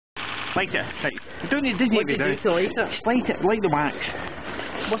Light it. Right. You don't need, doesn't need to be down. to light it? Just light it, light the wax.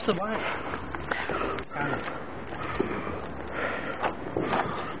 What's the wax?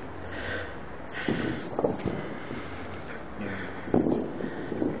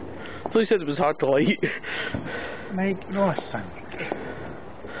 You said it was hard to light. Mike, no son.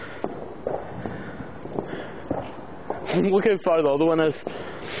 Look how far the other one is.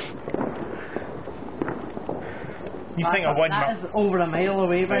 You think I won? That is over a mile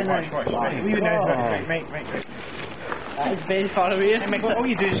away by now. Watch. Leave it now. Right, Mike. That is very far away. Hey, Mike, all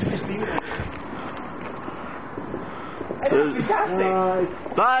you do is just leave it.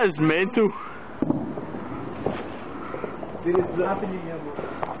 That is mental.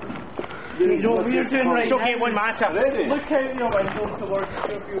 You know what we're doing right It's okay, now? it won't matter. Look out your window towards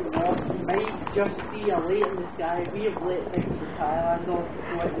Fairfield North. You might just see a light in the sky. We have lit things in Thailand off to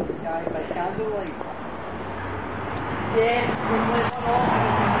go out in the sky by candlelight. Yes, we're lit one off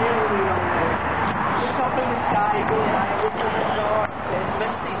and it's really right now. Look up in the sky, really high, look in the dark. It's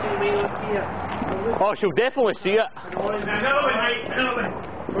misty, so you may not see it. Oh, she'll definitely see it. Another one, Mike. Another one.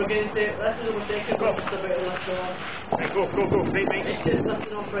 We're going to say, this is the second one just about to lift off. Right, go. Right, Mike. It's just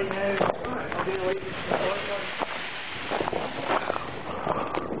lifting off right now. I'm going to light this short one.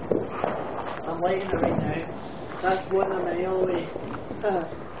 I'm lighting it right now. That's 1 mile away.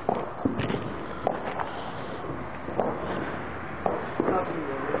 Happy New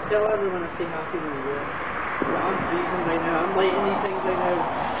Year. Tell everyone I say Happy New Year. I'm freezing right now. I'm lighting these things right now.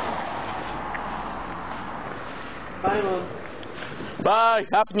 Bye, Mum. Bye.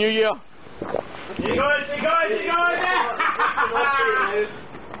 Happy New Year. You guys.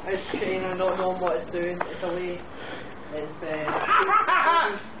 It's China not knowing what it's doing. It's away. It's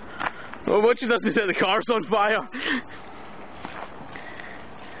Well, what she does is set the car's on fire.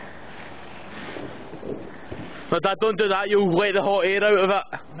 But Dad, don't do that. You'll let the hot air out of it.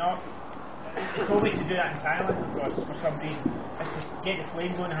 No. They told me to do that in Thailand, of course, for some reason. Let's just get the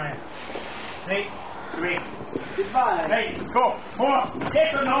flame going higher. Right. 3. Goodbye. Right, go. 4.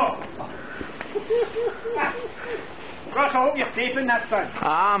 Yes or no? Ross, I hope you're taping that, son.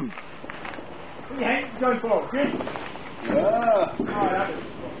 What What do you think, John Paul? Good? Yeah. Oh, that was...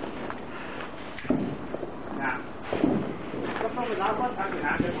 Nah. What's wrong with that one? That was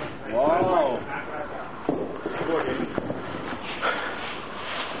that good one. Wow. Go again.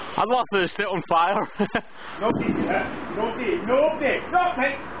 I'd love to set on fire. Nobody do that. Nobody. Stop,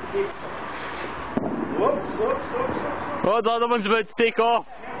 mate. Stop. Oh, the other one's about to take off.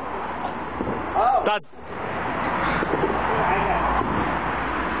 Oh. Dad.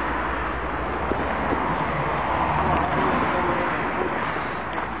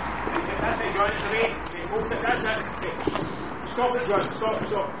 That's it, John. It's away. Hold it. That's it. Stop it, John. Stop.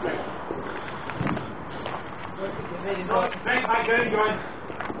 Right. Right back down, John.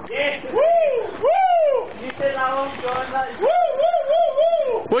 Yes. Woo! You said that one, John. That is... Woo!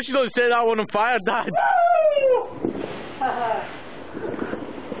 What you don't set that one on fire, Dad?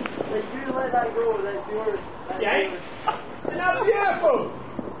 If you let that go, that's yours. That's Yeah. yours. Isn't that beautiful?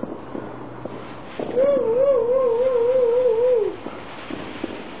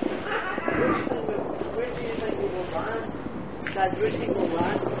 Where do you think we will land? Dad, where do you think we'll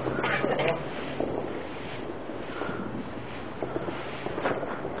land?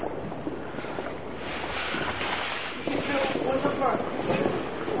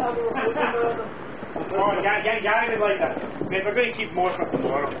 Oh, Gary would like that. Mate, we're going to keep more for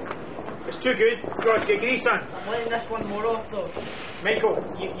tomorrow. It's too good. George, get grease on. I'm letting this one more off though. Michael,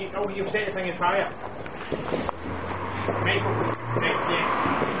 you've set the thing in fire. Michael, right,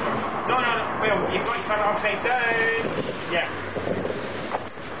 yeah. No, well, you've got to turn it upside down. Yeah.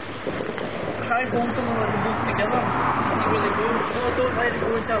 Try both of them and both together. See where they go. No, don't let it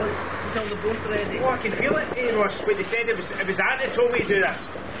go until they're both ready. Oh, I can feel it, Ross. But they said it was Anne that told me to do this.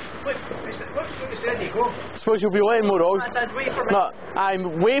 Look, what they said, you go. I suppose you'll be letting more dogs. Dad, wait for me. No,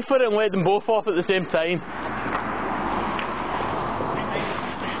 I'm wait for it and let them both off at the same time.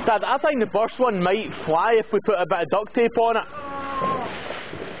 Dad, I think the burst one might fly if we put a bit of duct tape on it.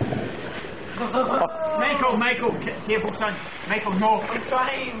 Michael, careful, son. Michael, no. I'm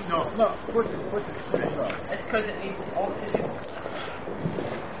trying. No. What's it? It's because it needs oxygen.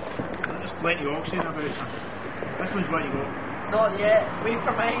 Just plenty of oxygen about it, son. This one's ready to go. Not yet. Wait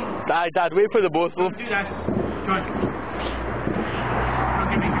for mine. Dad, wait for the both of them. Do this. John.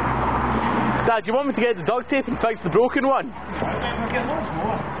 Okay, Michael. Dad, you want me to get the duct tape and fix the broken one? We'll get loads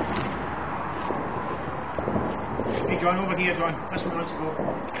more. Hey, John, over here, John. This one wants to go.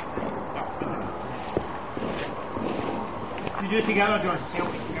 You do it together, John. Help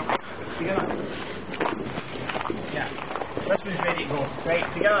me. Together. Yeah. This one's ready to go. Right,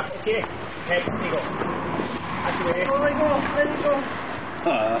 together, okay? Right, there you go. That's the way. Oh, let go, let it go.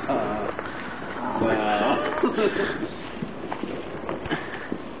 Wow.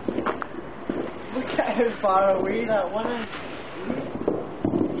 Look at how far away that one is.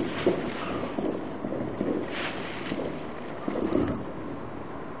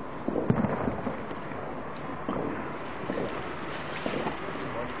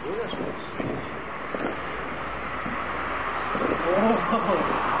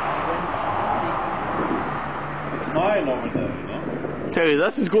 It's mine over there, you know? Terry,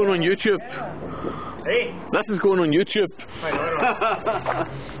 this is going on YouTube. Hey, This is going on YouTube. I know.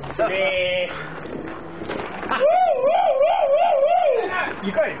 Hey.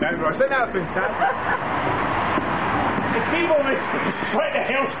 You got it down, Ross. Isn't that fantastic? The people is, what the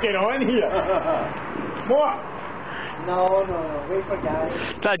hell's going on here? What? No, wait for Gary.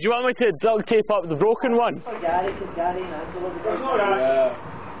 Dad, do you want me to duct tape up the broken one? Wait for Gary, because Gary and Angela will be There's no rush. Yeah.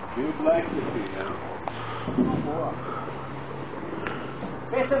 You'd like to see now.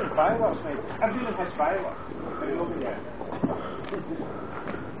 Better than fireworks, mate. I'm doing his fireworks. Right over there.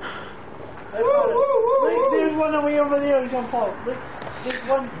 There's one away over there, Jean Paul. Look, there's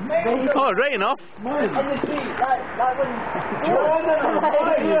one. Oh, right enough. In the tree, that one.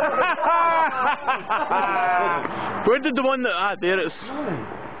 Where did the one that... Ah, there it is.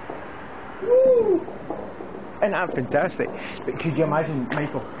 Isn't that fantastic? But could you imagine,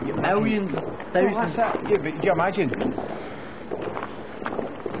 Michael? Millions, thousands. Yeah, but could you imagine?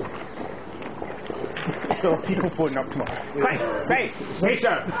 So people phoning up tomorrow. Right, hey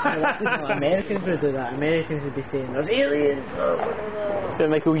sir. Americans would do that. Americans would be saying, there's aliens. Yeah,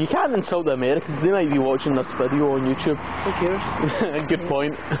 Michael, you can't insult the Americans. They might be watching this video on YouTube. Who cares? Good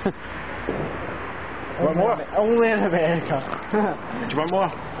point. Want more? Only in America. Do you want more?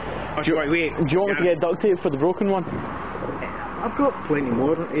 Oh, wait. Do you want me to get duct tape for the broken one? I've got plenty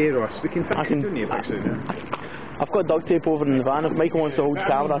more, Ross. We can fix I can- it, don't you, fix it? I've got duct tape over in the van. If Michael wants to hold the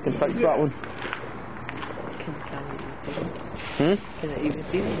camera, I can fix that one. Hmm? Can I even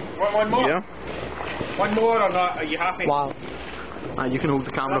see them? Want one more? Yeah. One more or not? Are you happy? Wow. Ah, you can hold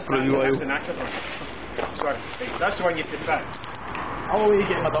the camera for a wee That's while. the natural one. Sorry. Right, that's the one you put back. I'll always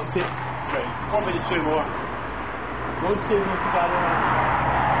get my duct tape. Right. What about the two more? Those two go together.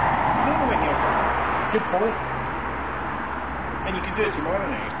 I don't know when you're... Good point. And you can do it tomorrow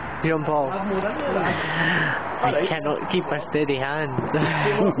night. Jean Paul. I cannot keep a steady hand.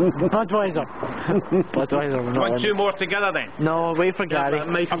 Budweiser. Budweiser. we're not Want in. two more together then? No, wait for Gary.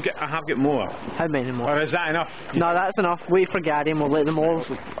 I have got more. How many more? Or is that enough? No, that's enough. Wait for Gary and we'll let them all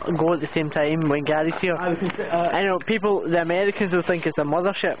go at the same time when Gary's here. I know, people, the Americans will think it's a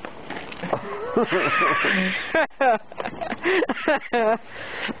mothership.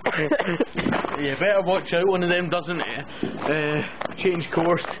 You better watch out one of them doesn't change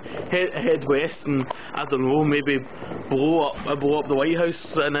course, head west, and I don't know, maybe blow up the White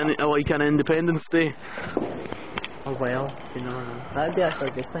House and like an Independence Day. Oh well, you know, that'd be actually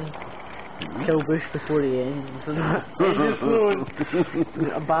a good thing. Kill Bush before he ends.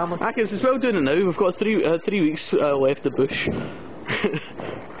 Obama. I can as well doing it now. We've got 3 weeks left of Bush.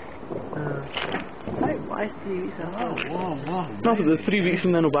 Why 3 weeks? No, but the 3 weeks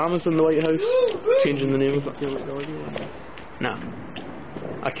and then Obama's in the White House, changing the name of it. Delete the audio on this. Nah,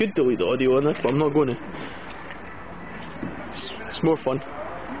 I could delete the audio on this, but I'm not going to. It's more fun.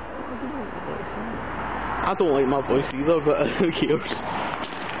 I don't like my voice either, but who cares?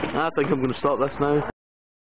 I think I'm going to start this now.